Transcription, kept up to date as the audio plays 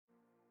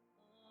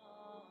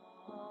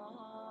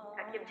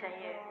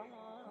percaya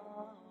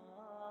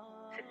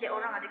setiap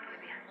orang ada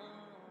kelebihan.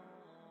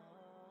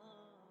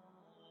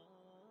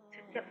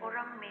 Setiap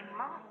orang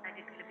memang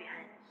ada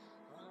kelebihan.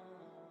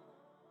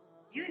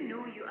 You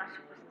know you are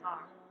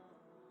superstar.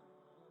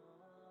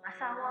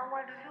 Masa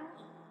awal-awal dulu,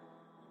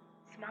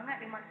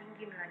 semangat memang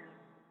tinggi melangit.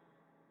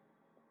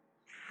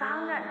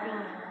 Sangat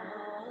tinggi.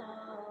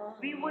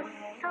 We were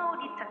so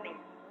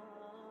determined.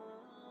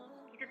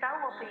 Kita tahu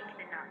apa yang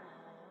kita nak.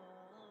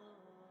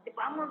 Kita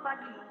bangun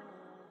pagi.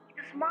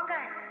 Kita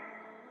semangat.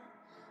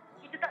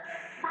 Kita tak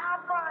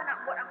sabar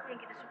nak buat apa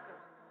yang kita suka.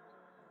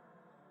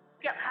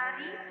 Tiap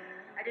hari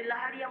adalah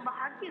hari yang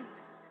bahagia.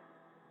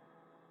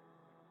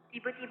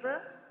 Tiba-tiba,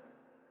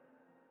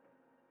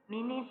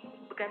 minit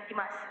berganti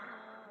masa.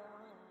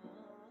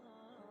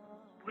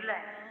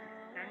 Bulan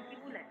ganti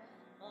bulan.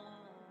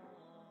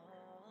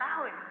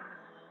 Tahun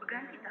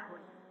berganti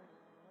tahun.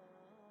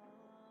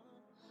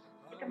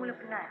 Kita mula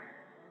penat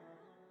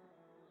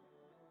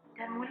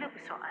dan mula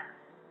bersoal.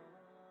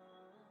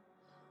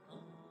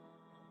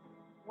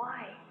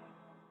 Why?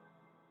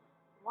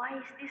 Why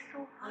is this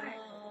so hard?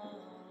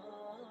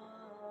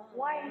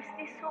 Why is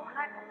this so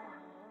hard?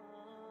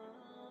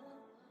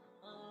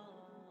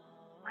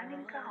 Mana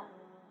kau?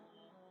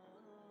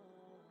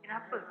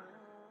 Kenapa?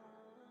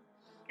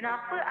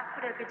 Kenapa aku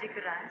dah kerja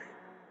keras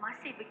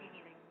masih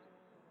begini lagi?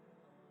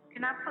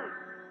 Kenapa?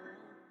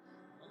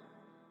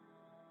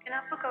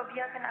 Kenapa kau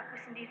biarkan aku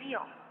sendiri, ya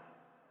Allah?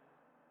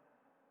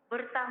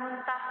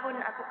 Bertahun-tahun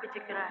aku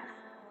kerja keras.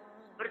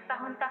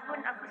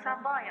 Bertahun-tahun aku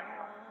sabar, ya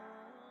Allah.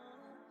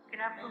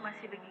 Kenapa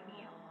masih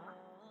begini, ya Allah?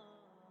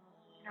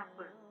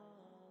 Kenapa?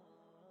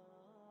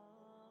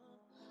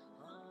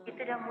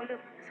 Kita dah mula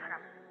putus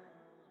harap.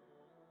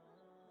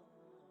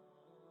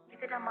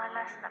 Kita dah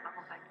malas nak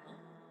bangun pagi.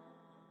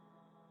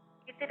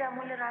 Kita dah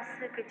mula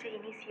rasa kerja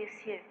ini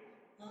sia-sia.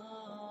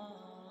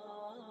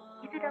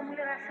 Kita dah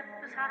mula rasa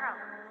putus harap.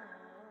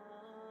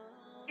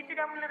 Kita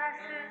dah mula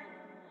rasa,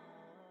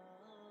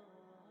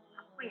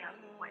 apa yang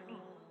aku buat ni?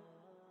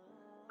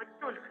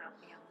 Betul ke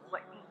apa yang aku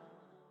buat ni?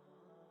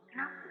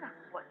 Kenapa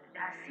aku buat tak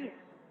ada hasil?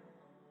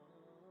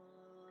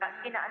 Tak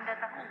kira anda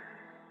tahu.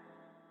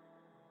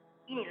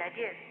 Inilah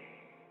dia.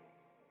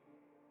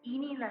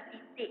 Inilah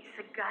titik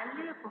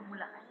segala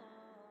permulaan.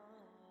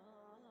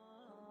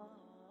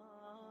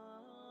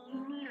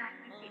 Inilah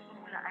titik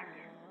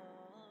permulaannya.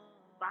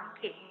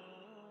 Bangkit.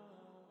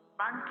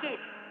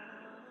 Bangkit.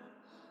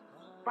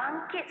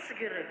 Bangkit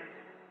segera.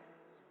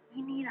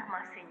 Inilah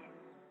masanya.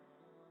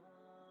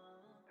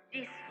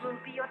 This will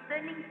be your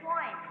turning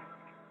point.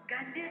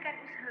 Gandakan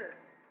usaha.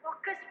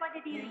 Fokus pada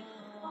diri.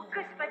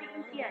 Fokus pada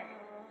impian.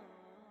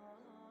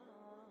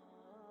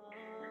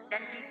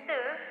 Dan kita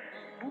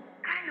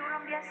bukan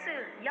orang biasa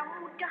yang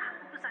mudah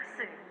putus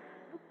asa.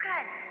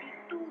 Bukan.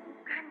 Itu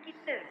bukan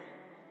kita.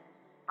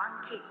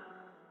 Bangkit.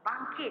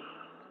 Bangkit.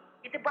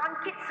 Kita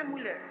bangkit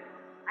semula.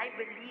 I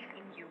believe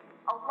in you.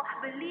 Allah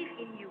believe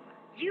in you.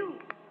 You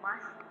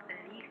must